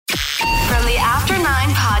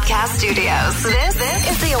Podcast Studios. This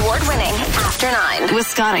is the award-winning After 9 with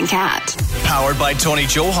Scott and Kat. Powered by Tony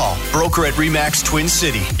Johal, broker at RE/MAX Twin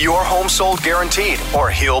City. Your home sold guaranteed, or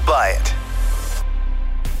he'll buy it.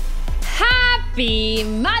 Happy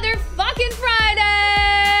motherfucking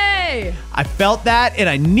Friday! I felt that, and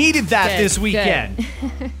I needed that Good, this weekend.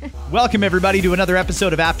 Welcome, everybody, to another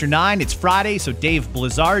episode of After 9. It's Friday, so Dave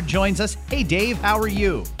Blizzard joins us. Hey, Dave, how are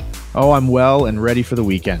you? Oh, I'm well and ready for the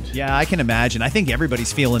weekend. Yeah, I can imagine. I think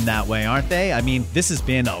everybody's feeling that way, aren't they? I mean, this has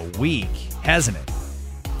been a week, hasn't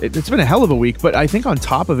it? It's been a hell of a week, but I think on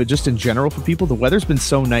top of it, just in general for people, the weather's been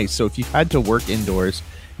so nice. So if you've had to work indoors,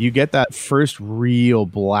 you get that first real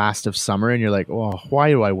blast of summer and you're like, oh, why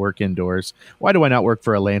do I work indoors? Why do I not work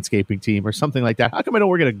for a landscaping team or something like that? How come I don't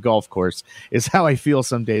work at a golf course is how I feel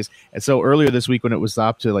some days. And so earlier this week when it was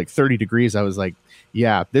up to like 30 degrees, I was like,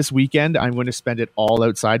 yeah, this weekend I'm going to spend it all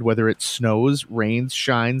outside, whether it snows, rains,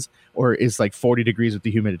 shines, or is like 40 degrees with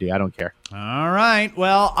the humidity. I don't care. All right.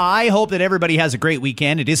 Well, I hope that everybody has a great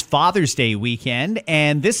weekend. It is Father's Day weekend,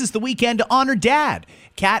 and this is the weekend to honor Dad.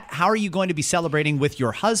 Kat, how are you going to be celebrating with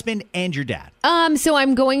your husband and your dad? So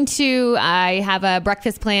I have a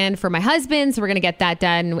breakfast plan for my husband, so we're going to get that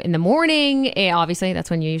done in the morning. Obviously, that's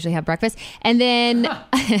when you usually have breakfast. And then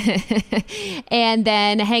and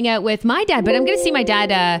then hang out with my dad. But I'm going to see my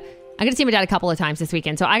dad a couple of times this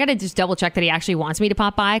weekend. So I got to just double check that he actually wants me to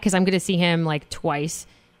pop by, because I'm going to see him like twice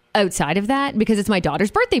outside of that, because it's my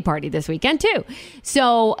daughter's birthday party this weekend too.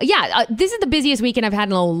 So yeah, this is the busiest weekend I've had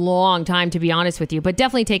in a long time, to be honest with you, but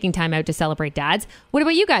definitely taking time out to celebrate dads. What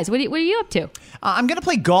about you guys? What are you up to? I'm going to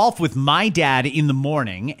play golf with my dad in the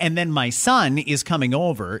morning, and then my son is coming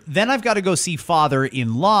over. Then I've got to go see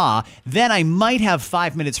father-in-law. Then I might have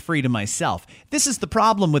 5 minutes free to myself. This is the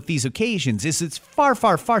problem with these occasions, is it's far,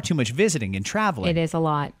 far, far too much visiting and traveling. It is a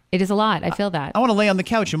lot. It is a lot. I feel that. I want to lay on the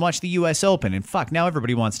couch and watch the U.S. Open, and fuck, now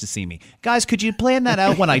everybody wants to see me. Guys, could you plan that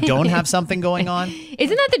out when I don't have something going on?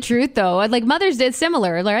 Isn't that the truth, though? Like, Mother's Day is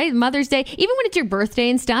similar, right? Mother's Day, even when it's your birthday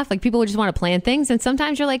and stuff, like, people would just want to plan things, and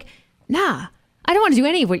sometimes you're like, nah, I don't want to do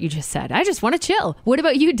any of what you just said. I just want to chill. What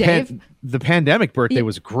about you, Dave? The pandemic birthday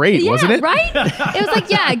was great, wasn't it? Right? It was like,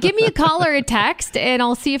 yeah, give me a call or a text, and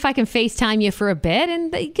I'll see if I can FaceTime you for a bit,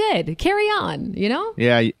 and good. Carry on, you know?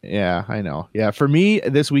 Yeah, I know. Yeah, for me,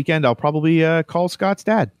 this weekend, I'll probably call Scott's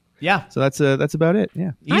dad. Yeah. So that's about it.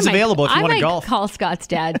 Yeah. He's available if you want to golf. I might call Scott's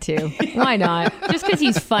dad, too. Why not? Just because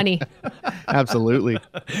he's funny. Absolutely.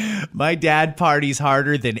 My dad parties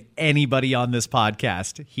harder than anybody on this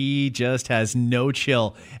podcast. He just has no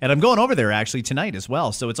chill. And I'm going over there actually tonight as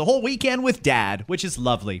well. So it's a whole weekend with Dad, which is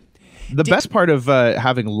lovely. The best part of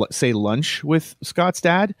having, say, lunch with Scott's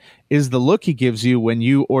dad is the look he gives you when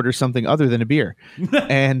you order something other than a beer.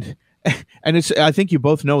 And it's, I think you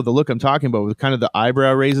both know the look I'm talking about, with kind of the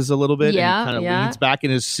eyebrow raises a little bit, and kind of leans back in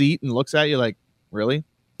his seat and looks at you like, really?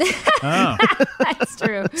 Oh. That's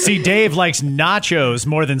true. See, Dave likes nachos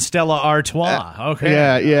more than Stella Artois.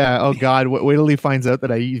 Okay. Yeah. Oh, God. Wait till he finds out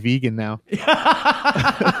that I eat vegan now.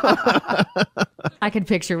 I could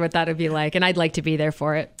picture what that would be like, and I'd like to be there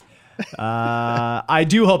for it. I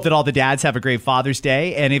do hope that all the dads have a great Father's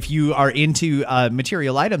Day. And if you are into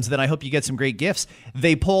material items, then I hope you get some great gifts.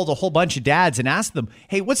 They polled a whole bunch of dads and asked them,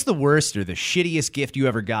 hey, what's the worst or the shittiest gift you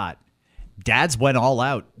ever got? Dads went all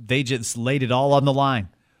out. They just laid it all on the line.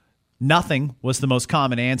 Nothing was the most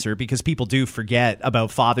common answer, because people do forget about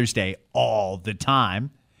Father's Day all the time.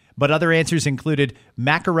 But other answers included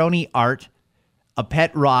macaroni art, a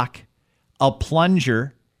pet rock, a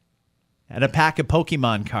plunger, and a pack of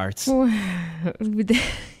Pokemon cards.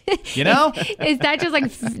 You know? Is that just like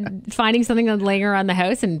finding something that's laying around the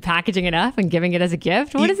house and packaging it up and giving it as a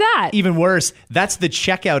gift? What is that? Even worse, that's the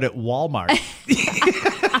checkout at Walmart.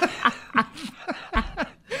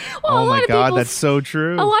 Well, oh my God, that's so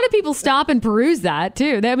true. A lot of people stop and peruse that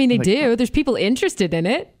too. I mean, they do. There's people interested in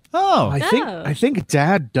it. Oh, I think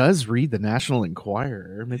Dad does read the National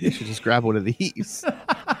Enquirer. Maybe I should just grab one of these.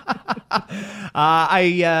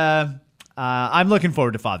 I'm looking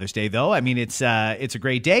forward to Father's Day, though. I mean, it's a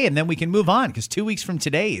great day, and then we can move on, because 2 weeks from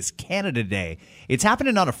today is Canada Day. It's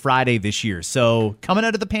happening on a Friday this year, so coming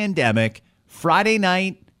out of the pandemic, Friday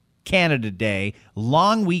night, Canada Day,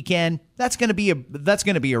 long weekend. That's gonna be a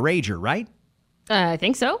rager, right? I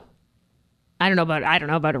think so. I don't know about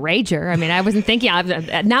a rager. I mean, I wasn't thinking.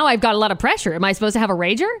 Now I've got a lot of pressure. Am I supposed to have a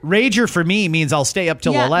rager? Rager for me means I'll stay up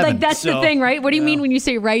till 11. Like that's the thing, right? What do you mean when you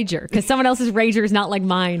say rager? Because someone else's rager is not like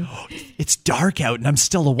mine. It's dark out and I'm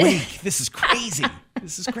still awake. This is crazy.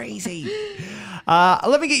 This is crazy.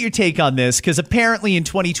 Let me get your take on this, because apparently in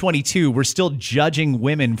 2022, we're still judging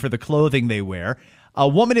women for the clothing they wear. A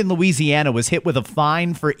woman in Louisiana was hit with a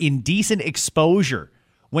fine for indecent exposure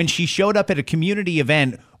when she showed up at a community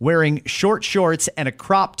event wearing short shorts and a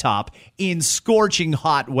crop top in scorching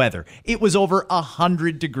hot weather. It was over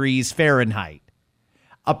 100 degrees Fahrenheit.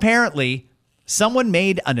 Apparently, someone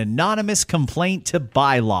made an anonymous complaint to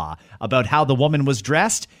Bylaw about how the woman was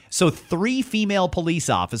dressed. So 3 female police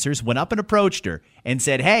officers went up and approached her and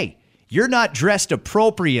said, "Hey, you're not dressed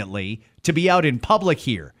appropriately to be out in public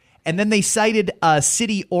here." And then they cited a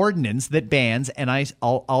city ordinance that bans, and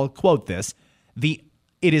I'll quote this,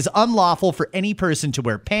 it is unlawful for any person to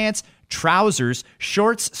wear pants, trousers,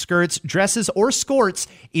 shorts, skirts, dresses, or skirts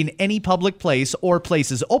in any public place or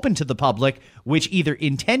places open to the public, which either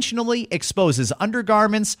intentionally exposes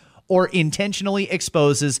undergarments or intentionally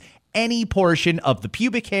exposes any portion of the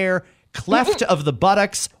pubic hair, cleft of the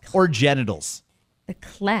buttocks, or genitals. The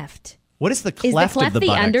cleft. What is the Is the cleft cleft of the the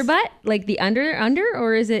buttocks? underbutt? Like the under,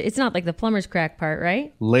 or is it? It's not like the plumber's crack part,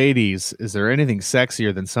 right? Ladies, is there anything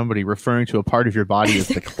sexier than somebody referring to a part of your body as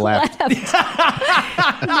the cleft?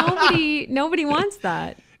 Nobody wants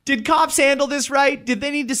that. Did cops handle this right? Did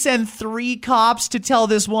they need to send 3 cops to tell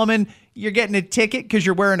this woman you're getting a ticket because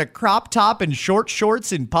you're wearing a crop top and short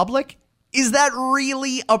shorts in public? Is that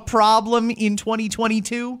really a problem in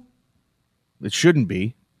 2022? It shouldn't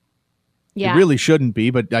be. Yeah. It really shouldn't be,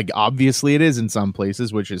 but like, obviously it is in some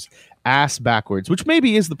places, which is ass backwards, which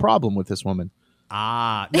maybe is the problem with this woman. No,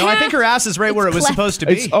 I think her ass is right where it was supposed to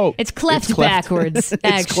be. It's cleft backwards,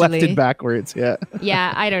 actually. It's clefted backwards, yeah.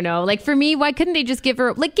 Yeah, I don't know. Like, for me, why couldn't they just give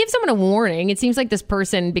someone a warning? It seems like this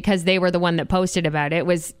person, because they were the one that posted about it,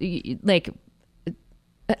 was like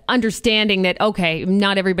understanding that, okay,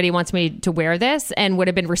 not everybody wants me to wear this, and would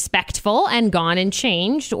have been respectful and gone and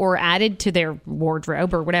changed or added to their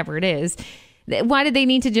wardrobe or whatever it is. Why did they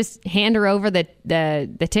need to just hand her over the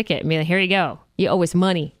ticket and be like, here you go, you owe us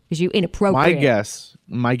money because you inappropriate?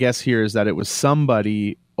 My guess here is that it was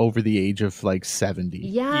somebody over the age of like 70.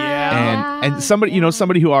 Yeah. And somebody,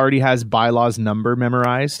 somebody who already has Bylaw's number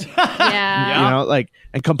memorized. Yeah.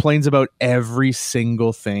 And complains about every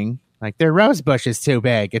single thing. Like, their rose bush is too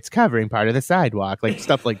big, it's covering part of the sidewalk, like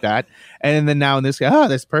stuff like that. And then now in this guy,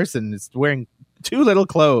 this person is wearing too little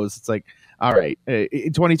clothes. It's like, all right,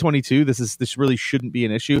 in 2022, this really shouldn't be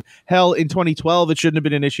an issue. Hell, in 2012, it shouldn't have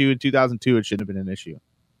been an issue. In 2002, it shouldn't have been an issue.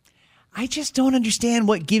 I just don't understand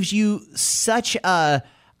what gives you such a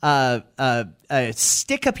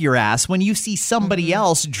stick up your ass when you see somebody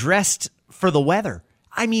else dressed for the weather.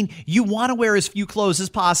 I mean, you want to wear as few clothes as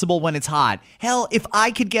possible when it's hot. Hell, if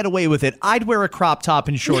I could get away with it, I'd wear a crop top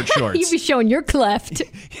and short shorts. You'd be showing your cleft.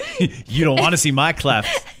 You don't want to see my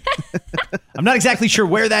cleft. I'm not exactly sure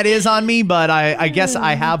where that is on me, but I guess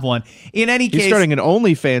I have one. In any case, you're starting an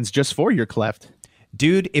OnlyFans just for your cleft.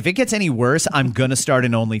 Dude, if it gets any worse, I'm going to start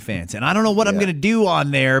an OnlyFans. And I don't know what I'm going to do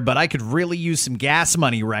on there, but I could really use some gas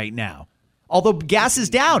money right now. Although gas is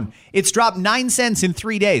down. It's dropped 9 cents in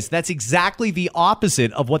 3 days. That's exactly the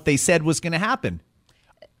opposite of what they said was going to happen.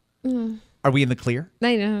 Are we in the clear?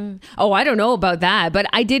 I know. Oh, I don't know about that, but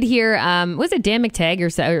I did hear, was it Dan McTagg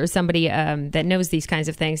or somebody that knows these kinds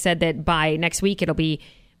of things said that by next week it'll be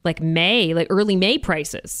like early May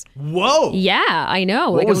prices. Whoa. Yeah, I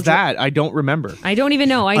know. What was that? I don't remember. I don't even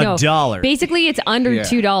know. I know. $1. Basically, it's under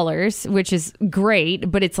 $2, which is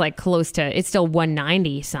great, but it's like close to, it's still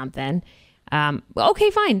 $1.90 something.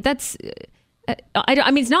 Okay, fine. That's,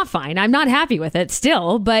 I mean, it's not fine. I'm not happy with it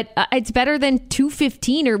still, but it's better than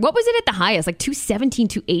 $2.15 or what was it at the highest? Like $2.17,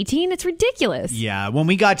 $2.18? It's ridiculous. Yeah, when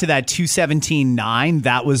we got to that $2.17.9,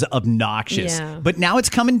 that was obnoxious. Yeah. But now it's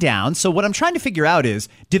coming down. So what I'm trying to figure out is,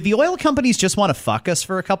 did the oil companies just want to fuck us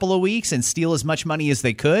for a couple of weeks and steal as much money as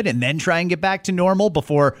they could and then try and get back to normal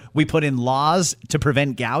before we put in laws to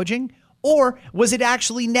prevent gouging? Or was it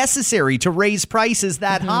actually necessary to raise prices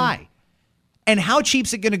that high? And how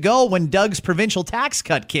cheap's it going to go when Doug's provincial tax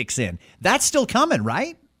cut kicks in? That's still coming,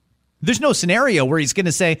 right? There's no scenario where he's going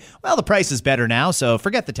to say, well, the price is better now, so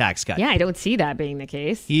forget the tax cut. Yeah, I don't see that being the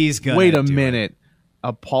case. He's going to Wait a minute.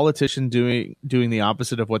 A politician doing the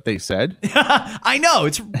opposite of what they said? I know.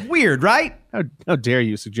 It's weird, right? How dare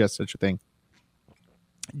you suggest such a thing?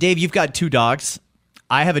 Dave, you've got 2 dogs.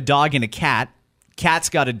 I have a dog and a cat. Cat's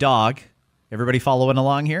got a dog. Everybody following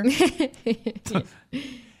along here?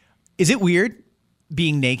 Is it weird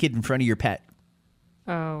being naked in front of your pet?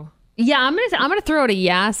 Oh. Yeah, I'm gonna throw it a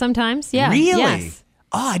yeah sometimes. Yeah. Really? Yes.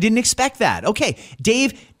 Oh, I didn't expect that. Okay.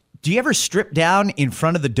 Dave, do you ever strip down in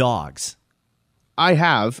front of the dogs? I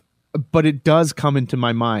have, but it does come into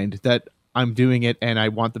my mind that I'm doing it and I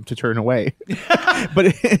want them to turn away.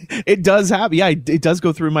 But it does happen. Yeah, it does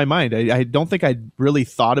go through my mind. I don't think I really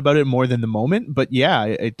thought about it more than the moment, but yeah,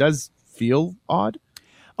 it does feel odd.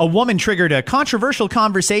 A woman triggered a controversial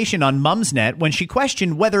conversation on Mumsnet when she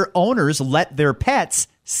questioned whether owners let their pets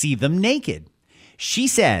see them naked. She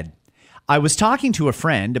said, "I was talking to a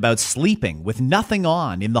friend about sleeping with nothing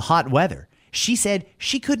on in the hot weather. She said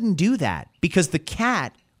she couldn't do that because the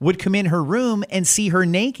cat would come in her room and see her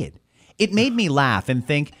naked. It made me laugh and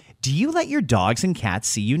think, do you let your dogs and cats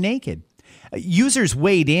see you naked?" Users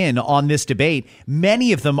weighed in on this debate,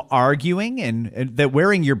 many of them arguing and that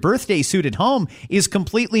wearing your birthday suit at home is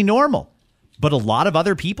completely normal. But a lot of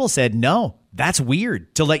other people said, no, that's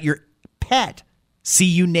weird to let your pet see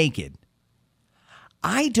you naked.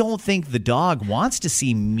 I don't think the dog wants to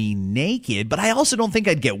see me naked, but I also don't think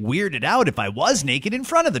I'd get weirded out if I was naked in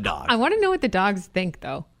front of the dog. I want to know what the dogs think,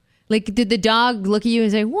 though. Like, did the dog look at you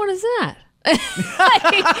and say, "What is that?" Like,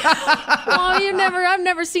 I've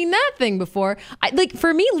never seen that thing before.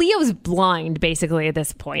 For me, Leo's blind basically at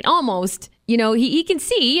this point, almost. You know, he can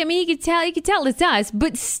see. I mean, he can tell it's us,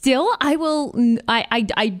 but still,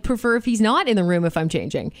 I prefer if he's not in the room if I'm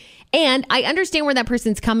changing. And I understand where that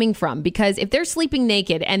person's coming from, because if they're sleeping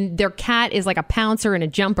naked and their cat is like a pouncer and a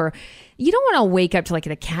jumper, you don't want to wake up to like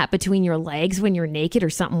a cat between your legs when you're naked or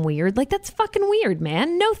something weird. Like, that's fucking weird,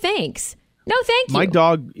 man. No thanks. No, thank you.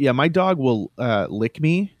 My dog will lick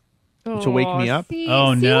me to wake me up. See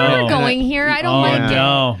where we're going here. I don't like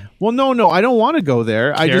it. Well, no, I don't want to go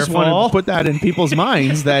there. I just want to put that in people's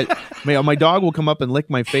minds that my dog will come up and lick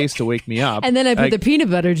my face to wake me up. And then I put the peanut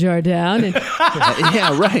butter jar down. And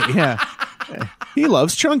yeah, right. Yeah, he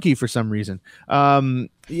loves Chunky for some reason.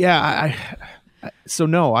 So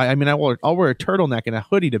no, I'll wear a turtleneck and a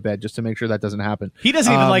hoodie to bed just to make sure that doesn't happen. He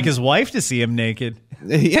doesn't even like his wife to see him naked.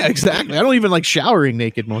 Yeah, exactly. I don't even like showering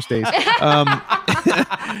naked most days.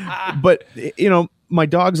 But my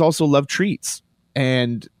dogs also love treats,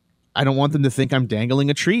 and I don't want them to think I'm dangling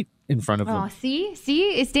a treat in front of them. Oh, see,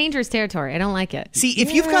 it's dangerous territory. I don't like it. See,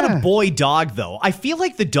 if you've got a boy dog, though, I feel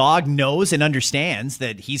like the dog knows and understands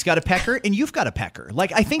that he's got a pecker and you've got a pecker.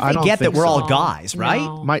 Like, I think they get that we're all guys, right?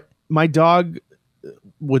 No. My dog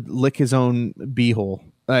would lick his own beehole.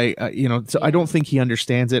 So I don't think he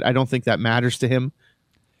understands it. I don't think that matters to him.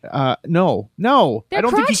 No. They're I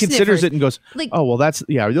don't think he considers sniffers. It and goes, oh, well, that's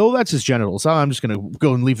his genitals. I'm just going to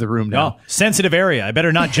go and leave the room now. No, sensitive area. I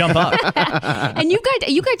better not jump up. And you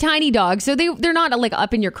got tiny dogs, so they're not like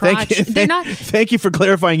up in your crotch. They're not. Thank you for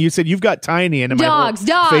clarifying. You said you've got tiny, and dogs,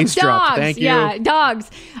 my face dropped. Thank you. Yeah, dogs.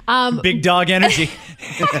 Big dog energy.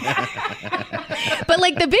 But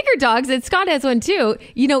like the bigger dogs, and Scott has one too.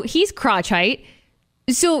 He's crotch height.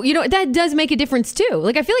 So, that does make a difference too.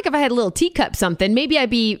 Like, I feel like if I had a little teacup something, maybe I'd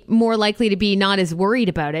be more likely to be not as worried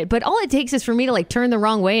about it. But all it takes is for me to like turn the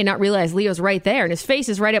wrong way and not realize Leo's right there and his face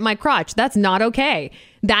is right at my crotch. That's not okay.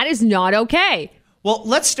 That is not okay. Well,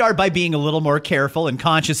 let's start by being a little more careful and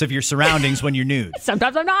conscious of your surroundings when you're nude.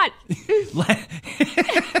 Sometimes I'm not.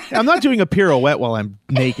 I'm not doing a pirouette while I'm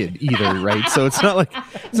naked either, right? So it's not like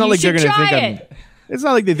they're going to think it's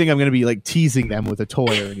not like they think I'm going to be like teasing them with a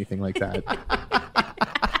toy or anything like that.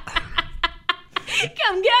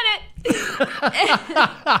 Come get it.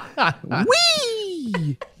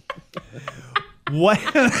 Whee! What?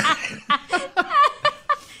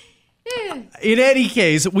 In any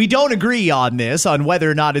case, we don't agree on whether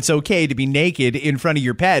or not it's okay to be naked in front of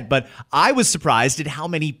your pet, but I was surprised at how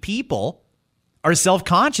many people are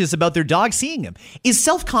self-conscious about their dog seeing them. Is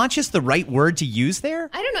self-conscious the right word to use there?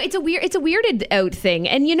 I don't know. It's a weirded out thing.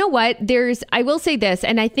 And you know what? I will say this,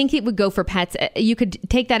 and I think it would go for pets. You could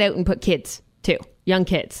take that out and put kids too. Young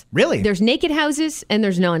kids. Really? There's naked houses and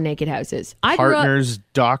there's non-naked houses. Partners,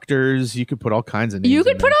 doctors, you could put all kinds of names. You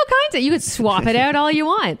could put all kinds of. You could swap it out all you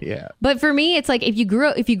want. Yeah. But for me, it's like if you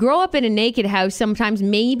grow up in a naked house, sometimes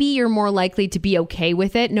maybe you're more likely to be okay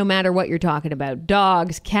with it, no matter what you're talking about.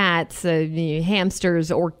 Dogs, cats,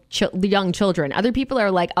 hamsters, or young children. Other people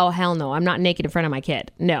are like, oh hell no, I'm not naked in front of my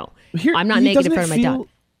kid. No, I'm not naked in front of my dog.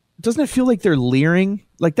 Doesn't it feel like they're leering?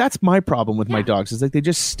 Like, that's my problem with my dogs, is like they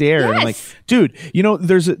just stare. And I'm like, dude,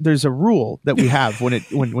 there's a rule that we have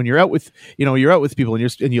when you're out with people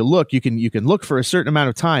and you look, you can look for a certain amount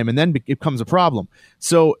of time and then it becomes a problem.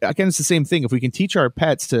 So again, it's the same thing. If we can teach our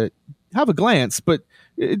pets to have a glance, but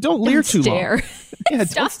don't leer too long. Yeah,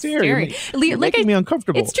 Stop don't stare. staring. You're making me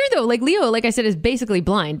uncomfortable. It's true though. Like Leo, like I said, is basically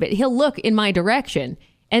blind, but he'll look in my direction.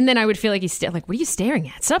 And then I would feel like he's like, what are you staring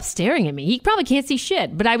at? Stop staring at me. He probably can't see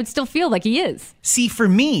shit, but I would still feel like he is. See, for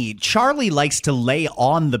me, Charlie likes to lay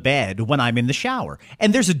on the bed when I'm in the shower.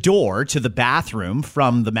 And there's a door to the bathroom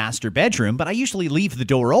from the master bedroom, but I usually leave the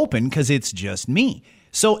door open because it's just me.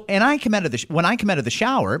 So, and when I come out of the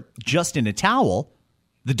shower, just in a towel,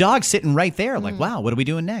 the dog's sitting right there like, wow, what are we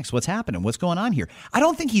doing next? What's happening? What's going on here? I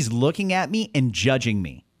don't think he's looking at me and judging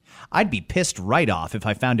me. I'd be pissed right off if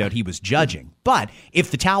I found out he was judging. But if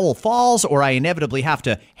the towel falls or I inevitably have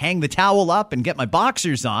to hang the towel up and get my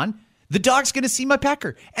boxers on, the dog's going to see my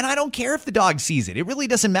pecker. And I don't care if the dog sees it. It really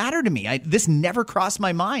doesn't matter to me. This never crossed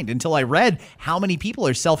my mind until I read how many people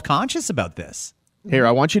are self-conscious about this. Here,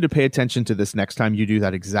 I want you to pay attention to this next time you do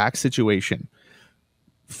that exact situation.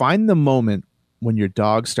 Find the moment when your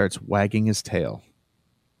dog starts wagging his tail.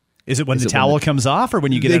 Is it when the towel comes off or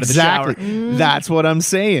when you get out of the shower? That's what I'm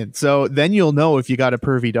saying. So then you'll know if you got a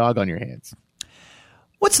pervy dog on your hands.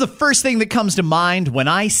 What's the first thing that comes to mind when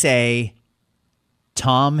I say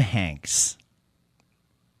Tom Hanks?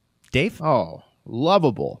 Dave? Oh,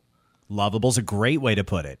 lovable. Lovable's a great way to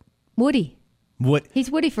put it. Woody. What? He's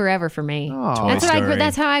Woody forever for me. Oh. That's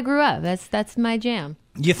how I grew up. That's my jam.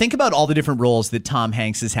 You think about all the different roles that Tom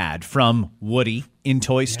Hanks has had, from Woody in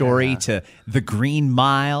Toy Story to The Green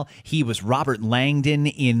Mile. He was Robert Langdon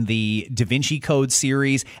in the Da Vinci Code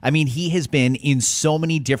series. I mean, he has been in so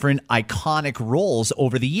many different iconic roles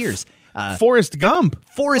over the years. Forrest Gump.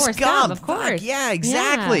 Forrest Gump, of course. Fuck, yeah,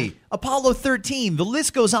 exactly. Yeah. Apollo 13. The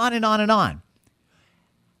list goes on and on and on.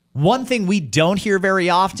 One thing we don't hear very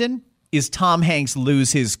often is Tom Hanks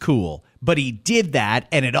lose his cool. But he did that,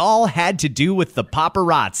 and it all had to do with the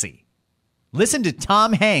paparazzi. Listen to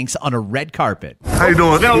Tom Hanks on a red carpet. How you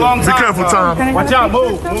doing? It's been a long time. Be careful, Tom. Watch out,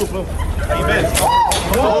 move. How you been?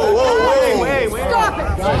 Whoa. Wait. Stop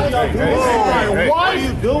it. Why are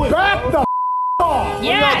you doing? Back the off.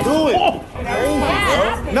 Yes. What are you doing?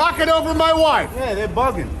 Yes. Knock it over my wife. Yeah, they're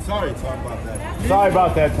bugging. Sorry, Tom, about that. Sorry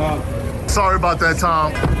about that, Tom. Sorry about that,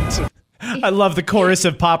 Tom. I love the chorus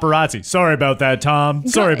of paparazzi. Sorry about that, Tom.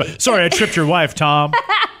 Sorry I tripped your wife, Tom.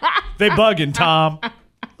 They bugging, Tom.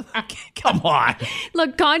 Come on.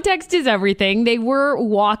 Look, context is everything. They were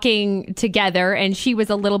walking together and she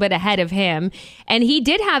was a little bit ahead of him. And he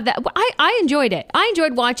did have that. I enjoyed it. I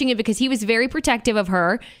enjoyed watching it because he was very protective of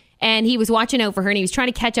her. And he was watching out for her and he was trying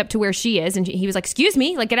to catch up to where she is. And he was like, excuse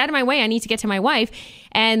me, like, get out of my way. I need to get to my wife.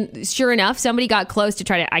 And sure enough, somebody got close to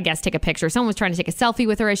try to, I guess, take a picture. Someone was trying to take a selfie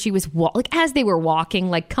with her as she was, as they were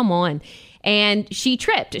walking, like, come on. And she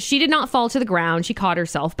tripped. She did not fall to the ground. She caught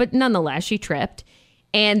herself, but nonetheless, she tripped.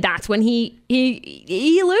 And that's when he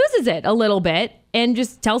loses it a little bit and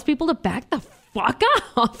just tells people to back the fuck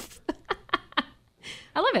off.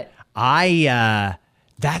 I love it.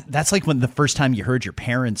 That's like when the first time you heard your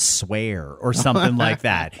parents swear or something like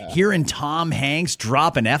that. Hearing Tom Hanks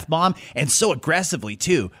drop an F-bomb, and so aggressively,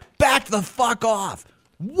 too. Back the fuck off.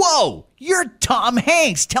 Whoa, you're Tom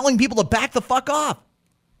Hanks telling people to back the fuck off.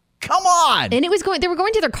 Come on. And they were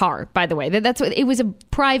going to their car, by the way. That's what it was, a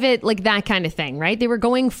private, like, that kind of thing, right? They were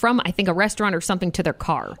going from, I think, a restaurant or something to their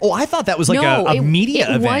car. Oh, I thought that was like a media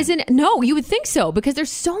event. It wasn't. No, you would think so, because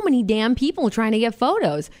there's so many damn people trying to get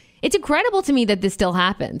photos. It's incredible to me that this still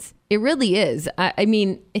happens. It really is. I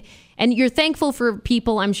mean, and you're thankful for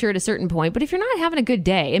people, I'm sure, at a certain point. But if you're not having a good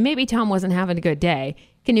day, and maybe Tom wasn't having a good day,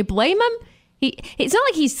 can you blame him? It's not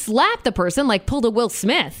like he slapped the person, like pulled a Will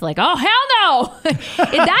Smith. Like, oh, hell no.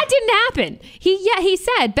 That didn't happen. He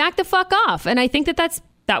said, back the fuck off. And I think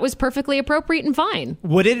that was perfectly appropriate and fine.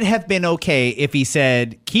 Would it have been okay if he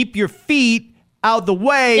said, keep your feet out the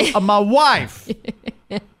way of my wife?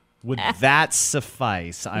 Would that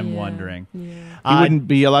suffice? I'm wondering. Yeah. He wouldn't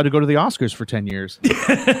be allowed to go to the Oscars for 10 years.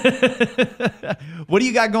 What do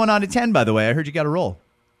you got going on at 10, by the way? I heard you got a roll.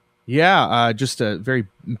 Yeah, just very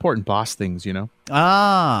important boss things, you know?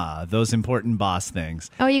 Ah, those important boss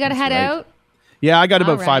things. Oh, you got to head out? Yeah, I got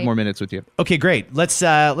about All 5 right. more minutes with you. Okay, great. Let's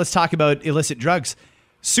talk about illicit drugs.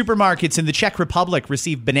 Supermarkets in the Czech Republic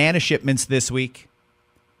received banana shipments this week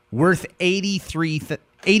worth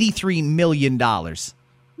 $83 million.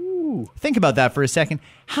 Ooh. Think about that for a second.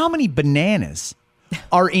 How many bananas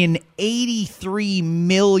are in $83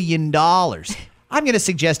 million? I'm going to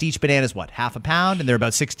suggest each banana is, half a pound? And they're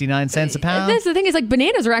about 69 cents a pound? That's the thing is, like,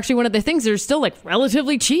 bananas are actually one of the things that are still, like,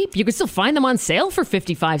 relatively cheap. You can still find them on sale for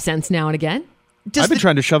 55 cents now and again. I've been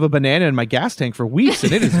trying to shove a banana in my gas tank for weeks,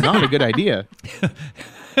 and it is not a good idea.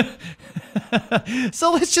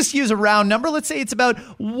 So let's just use a round number. Let's say it's about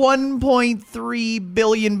 1.3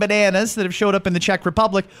 billion bananas that have showed up in the Czech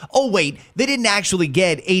Republic. Oh, wait, they didn't actually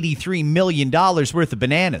get $83 million worth of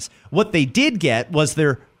bananas. What they did get was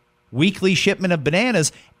their weekly shipment of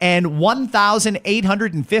bananas and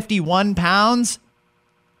 1,851 pounds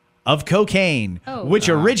of cocaine, which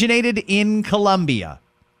originated in Colombia.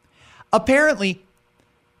 Apparently,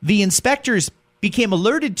 the inspectors became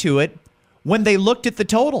alerted to it when they looked at the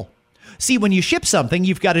total. See, when you ship something,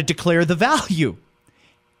 you've got to declare the value.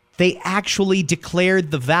 They actually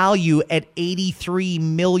declared the value at $83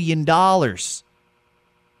 million.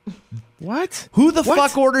 What? Who the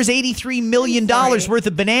fuck orders $83 million worth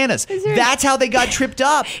of bananas? That's how they got tripped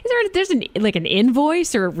up. There's an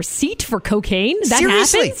invoice or a receipt for cocaine? That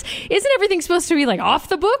Seriously? happens? Isn't everything supposed to be like off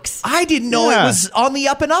the books? I didn't know it was on the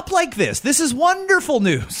up and up like this. This is wonderful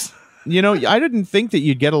news. You know, I didn't think that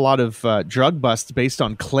you'd get a lot of drug busts based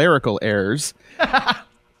on clerical errors. Oh,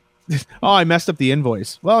 I messed up the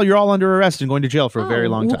invoice. Well, you're all under arrest and going to jail for a very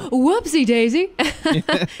long time. Whoopsie daisy.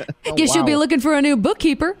 Guess you'll be looking for a new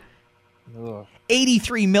bookkeeper.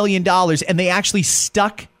 $83 million, and they actually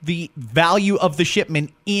stuck the value of the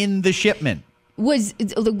shipment in the shipment.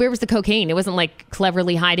 Where was the cocaine? It wasn't like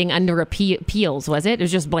cleverly hiding under peels, was it? It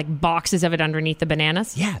was just like boxes of it underneath the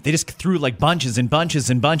bananas? Yeah, they just threw like bunches and bunches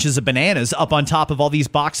and bunches of bananas up on top of all these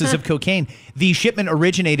boxes of cocaine. The shipment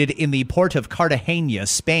originated in the port of Cartagena,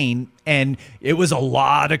 Spain, and it was a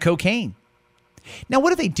lot of cocaine. Now, what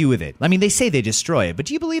do they do with it? I mean, they say they destroy it, but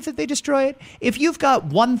do you believe that they destroy it? If you've got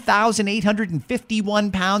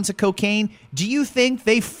 1,851 pounds of cocaine, do you think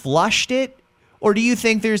they flushed it? Or do you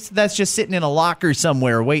think that's just sitting in a locker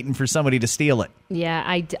somewhere waiting for somebody to steal it? Yeah,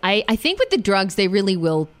 I think with the drugs, they really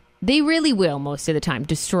will most of the time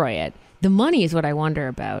destroy it. The money is what I wonder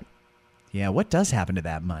about. Yeah, what does happen to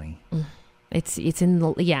that money? It's in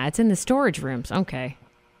the storage rooms. Okay.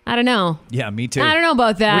 I don't know. Yeah, me too. I don't know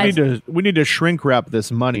about that. We need to shrink wrap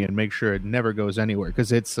this money and make sure it never goes anywhere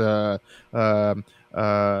because it's evidence.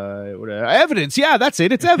 Yeah, that's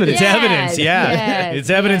it. It's evidence. It's evidence. Yeah, yes, it's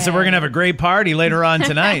evidence that we're gonna have a great party later on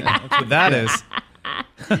tonight. That's what that is.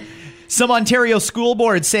 Some Ontario school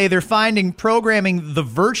boards say they're finding programming the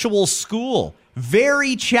virtual school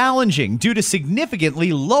very challenging due to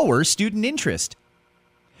significantly lower student interest.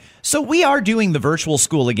 So we are doing the virtual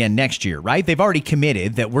school again next year, right? They've already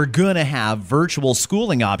committed that we're going to have virtual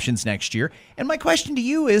schooling options next year. And my question to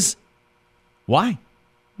you is, why?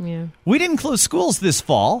 Yeah. We didn't close schools this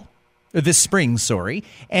spring,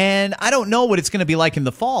 and I don't know what it's going to be like in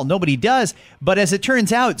the fall. Nobody does. But as it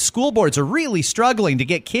turns out, school boards are really struggling to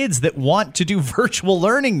get kids that want to do virtual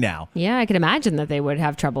learning now. Yeah, I can imagine that they would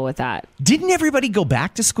have trouble with that. Didn't everybody go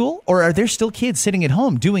back to school? Or are there still kids sitting at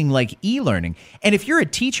home doing like e-learning? And if you're a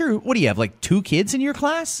teacher, what do you have, like 2 kids in your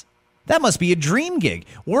class? That must be a dream gig.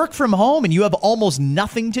 Work from home and you have almost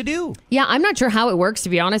nothing to do. Yeah, I'm not sure how it works, to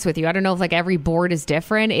be honest with you. I don't know if like every board is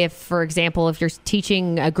different. If, for example, if you're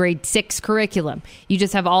teaching a grade 6 curriculum, you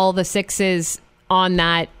just have all the 6s on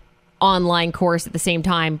that online course at the same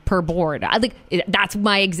time per board. I think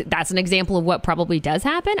that's an example of what probably does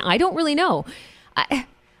happen. I don't really know.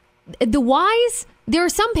 The whys, there are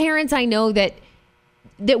some parents I know that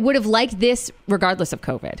would have liked this regardless of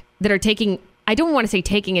COVID, that are taking, I don't want to say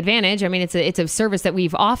taking advantage. I mean, it's a service that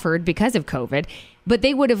we've offered because of COVID, but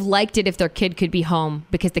they would have liked it if their kid could be home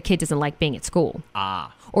because the kid doesn't like being at school.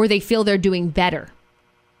 Or they feel they're doing better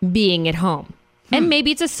being at home. And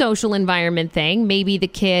maybe it's a social environment thing. Maybe the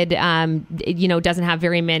kid, doesn't have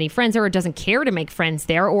very many friends or doesn't care to make friends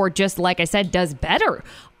there, or just, like I said, does better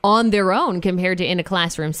on their own compared to in a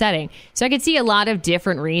classroom setting. So I could see a lot of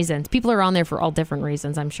different reasons. People are on there for all different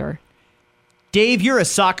reasons, I'm sure. Dave, you're a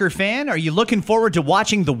soccer fan. Are you looking forward to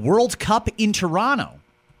watching the World Cup in Toronto?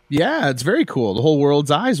 Yeah, it's very cool. The whole world's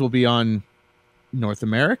eyes will be on North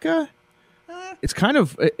America. It's kind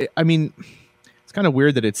of, it's kind of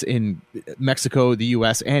weird that it's in Mexico, the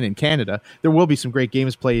U.S., and in Canada. There will be some great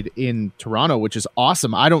games played in Toronto, which is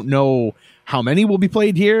awesome. I don't know how many will be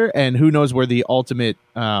played here, and who knows where the ultimate,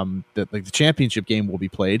 the championship game will be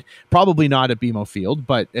played. Probably not at BMO Field,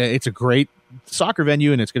 but it's a great soccer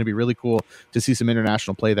venue, and it's going to be really cool to see some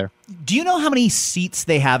international play there. Do you know how many seats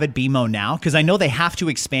they have at BMO now? Because I know they have to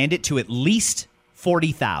expand it to at least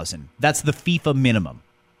 40,000. That's the FIFA minimum.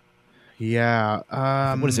 Yeah.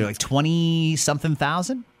 What is it, like 20-something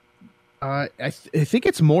thousand? I think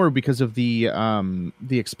it's more because of the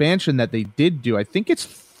expansion that they did do. I think it's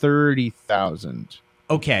 30,000.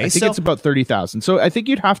 Okay, I think it's about 30,000. So I think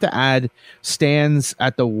you'd have to add stands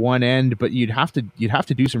at the one end, but you'd have to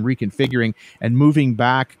do some reconfiguring and moving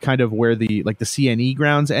back kind of where the CNE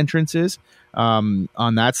grounds entrance is on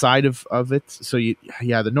that side of it. So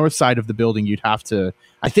the north side of the building, you'd have to.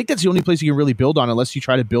 I think that's the only place you can really build on, unless you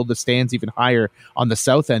try to build the stands even higher on the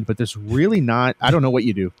south end. But there's really not. I don't know what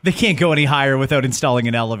you do. They can't go any higher without installing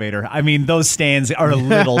an elevator. I mean, those stands are a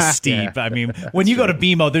little steep. I mean, when you go to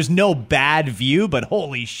BMO, there's no bad view, but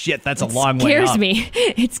holy shit, that's a long way up.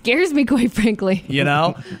 It scares me, quite frankly. You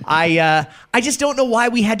know, I just don't know why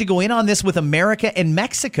we had to go in on this with America and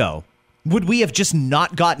Mexico. Would we have just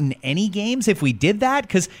not gotten any games if we did that?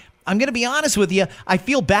 Because I'm going to be honest with you, I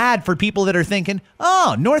feel bad for people that are thinking,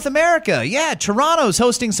 oh, North America, yeah, Toronto's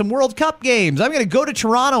hosting some World Cup games. I'm going to go to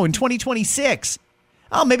Toronto in 2026.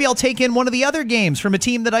 Oh, maybe I'll take in one of the other games from a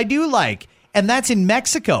team that I do like. And that's in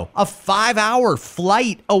Mexico, a 5-hour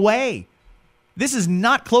flight away. This is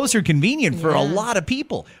not close or convenient for a lot of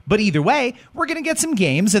people. But either way, we're going to get some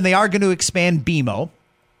games, and they are going to expand BMO.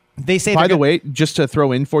 They say, by the way, just to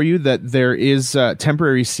throw in for you, that there is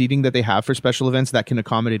temporary seating that they have for special events that can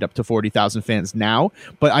accommodate up to 40,000 fans now.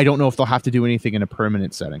 But I don't know if they'll have to do anything in a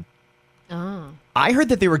permanent setting. Oh. I heard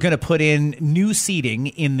that they were going to put in new seating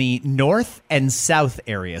in the north and south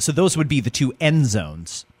area. So those would be the two end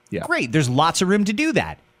zones. Yeah. Great. There's lots of room to do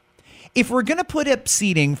that. If we're going to put up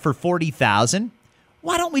seating for 40,000,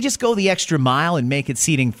 why don't we just go the extra mile and make it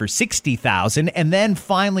seating for 60,000 and then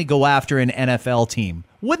finally go after an NFL team?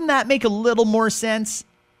 Wouldn't that make a little more sense?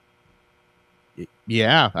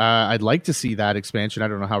 Yeah, I'd like to see that expansion. I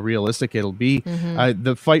don't know how realistic it'll be.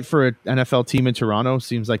 The fight for an NFL team in Toronto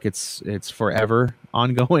seems like it's forever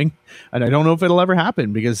ongoing, and I don't know if it'll ever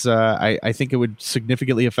happen because I think it would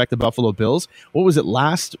significantly affect the Buffalo Bills. What was it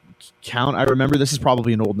last count? I remember, this is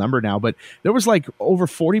probably an old number now, but there was like over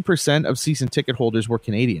 40% of season ticket holders were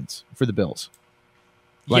Canadians for the Bills.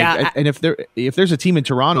 And if there's a team in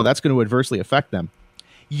Toronto, that's going to adversely affect them.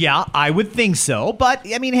 Yeah, I would think so. But,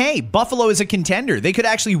 I mean, hey, Buffalo is a contender. They could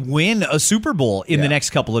actually win a Super Bowl in the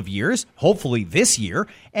next couple of years, hopefully this year.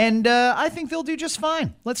 And I think they'll do just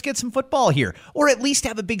fine. Let's get some football here, or at least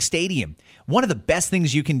have a big stadium. One of the best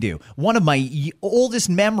things you can do, one of my oldest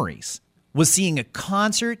memories, was seeing a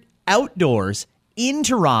concert outdoors in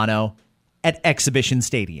Toronto at Exhibition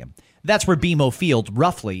Stadium. That's where BMO Field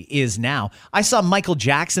roughly is now. I saw Michael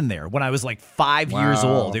Jackson there when I was like 5 years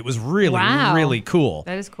old. It was really, really cool.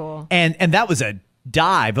 That is cool. And that was a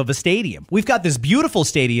dive of a stadium. We've got this beautiful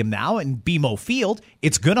stadium now in BMO Field.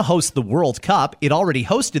 It's going to host the World Cup. It already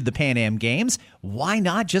hosted the Pan Am Games. Why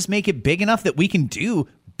not just make it big enough that we can do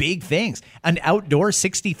big things? An outdoor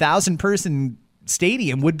 60,000 person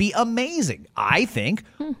stadium would be amazing, I think.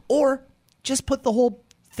 Or just put the whole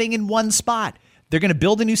thing in one spot. They're going to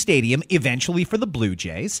build a new stadium eventually for the Blue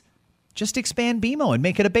Jays. Just expand BMO and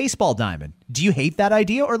make it a baseball diamond. Do you hate that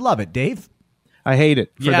idea or love it, Dave? I hate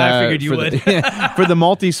it. I figured you would. For the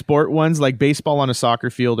multi-sport ones, like baseball on a soccer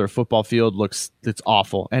field or football field, it's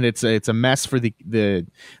awful, and it's a mess for the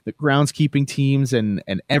groundskeeping teams and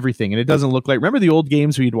everything. And it doesn't look like, remember the old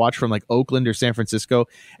games where you'd watch from like Oakland or San Francisco,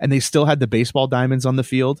 and they still had the baseball diamonds on the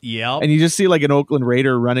field. Yeah, and you just see like an Oakland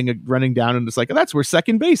Raider running down, and it's like, oh, that's where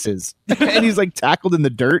second base is, and he's like tackled in the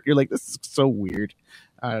dirt. You're like, this is so weird.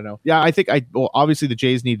 I don't know. Yeah, I think obviously the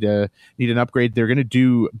Jays need an upgrade. They're going to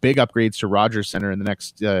do big upgrades to Rogers Center in the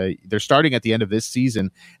next. They're starting at the end of this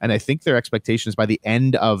season, and I think their expectation is by the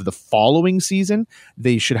end of the following season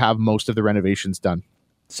they should have most of the renovations done.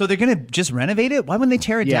 So they're going to just renovate it? Why wouldn't they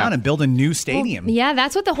tear it down and build a new stadium? Well, yeah,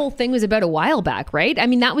 that's what the whole thing was about a while back, right? I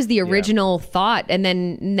mean, that was the original thought, and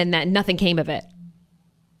then that nothing came of it.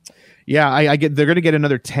 Yeah, I get. They're going to get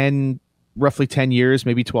another roughly 10 years,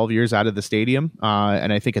 maybe 12 years out of the stadium.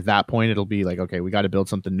 And I think at that point, it'll be like, okay, we got to build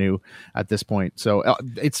something new at this point. So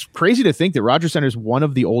it's crazy to think that Rogers Center is one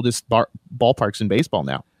of the oldest ballparks in baseball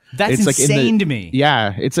now. That's insane to me.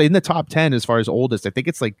 Yeah, it's in the top 10 as far as oldest. I think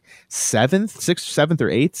it's like 6th, 7th, or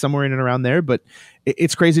 8th, somewhere in and around there. But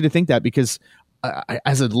it's crazy to think that because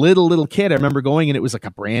as a little kid, I remember going and it was like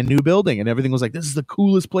a brand new building and everything was like, this is the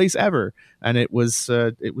coolest place ever. And it was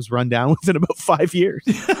run down within about 5 years.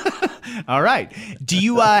 All right. Do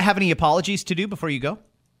you have any apologies to do before you go?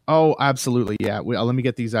 Oh, absolutely. Yeah. Let me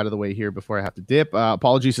get these out of the way here before I have to dip.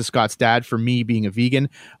 Apologies to Scott's dad for me being a vegan.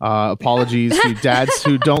 Apologies to dads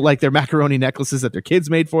who don't like their macaroni necklaces that their kids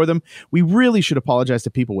made for them. We really should apologize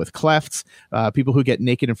to people with clefts, people who get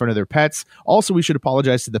naked in front of their pets. Also, we should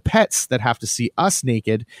apologize to the pets that have to see us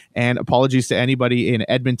naked. And apologies to anybody in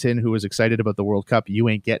Edmonton who was excited about the World Cup. You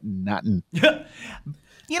ain't getting nothing.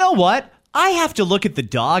 You know what? I have to look at the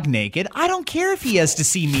dog naked. I don't care if he has to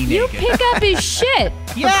see me naked. You pick up his shit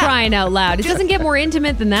for crying out loud. It doesn't get more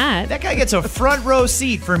intimate than that. That guy gets a front row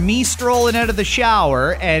seat for me strolling out of the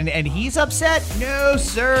shower, and he's upset? No,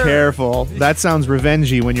 sir. Careful. That sounds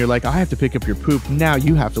revengey when you're like, I have to pick up your poop. Now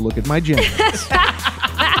you have to look at my genitals.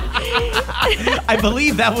 I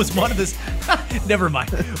believe that was one of the... Never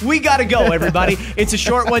mind. We got to go, everybody. It's a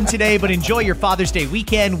short one today, but enjoy your Father's Day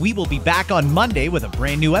weekend. We will be back on Monday with a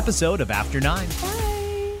brand new episode of After 9. Bye.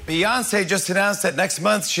 Beyonce just announced that next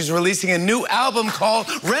month she's releasing a new album called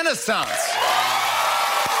Renaissance.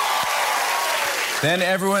 Then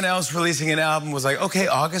everyone else releasing an album was like, okay,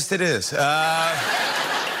 August it is.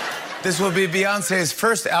 This will be Beyonce's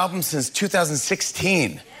first album since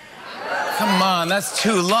 2016. Come on, that's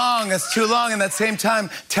too long. That's too long. And at that same time,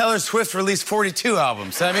 Taylor Swift released 42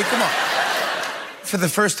 albums. I mean, come on. for the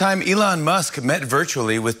first time, Elon Musk met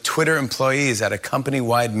virtually with Twitter employees at a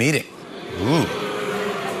company-wide meeting. Ooh.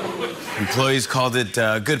 Employees called it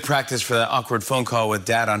good practice for that awkward phone call with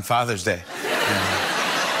Dad on Father's Day.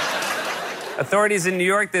 Authorities in New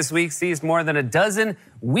York this week seized more than a dozen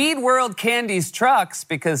Weed World Candies trucks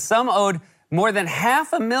because some owed more than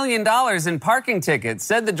 $500,000 in parking tickets,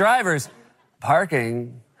 said the drivers.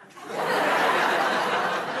 Parking.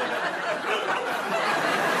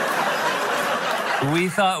 We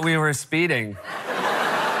thought we were speeding.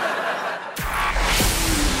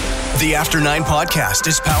 The After 9 podcast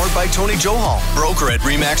is powered by Tony Johal, broker at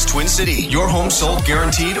RE/MAX Twin City. Your home sold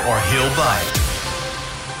guaranteed or he'll buy it.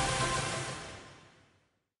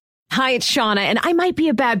 Hi, it's Shauna, and I might be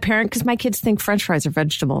a bad parent because my kids think French fries are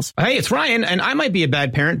vegetables. Hey, it's Ryan, and I might be a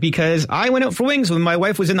bad parent because I went out for wings when my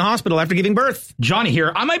wife was in the hospital after giving birth. Johnny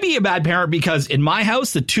here. I might be a bad parent because in my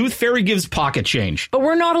house, the tooth fairy gives pocket change. But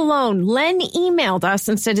we're not alone. Len emailed us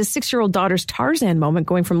and said his 6-year-old daughter's Tarzan moment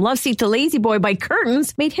going from love seat to lazy boy by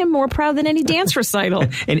curtains made him more proud than any dance recital.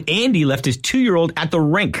 And Andy left his 2-year-old at the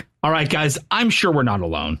rink. All right, guys, I'm sure we're not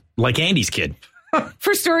alone. Like Andy's kid.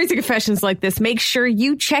 For stories and confessions like this, make sure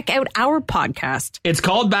you check out our podcast. It's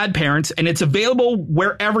called Bad Parents, and it's available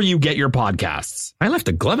wherever you get your podcasts. I left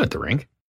a glove at the rink.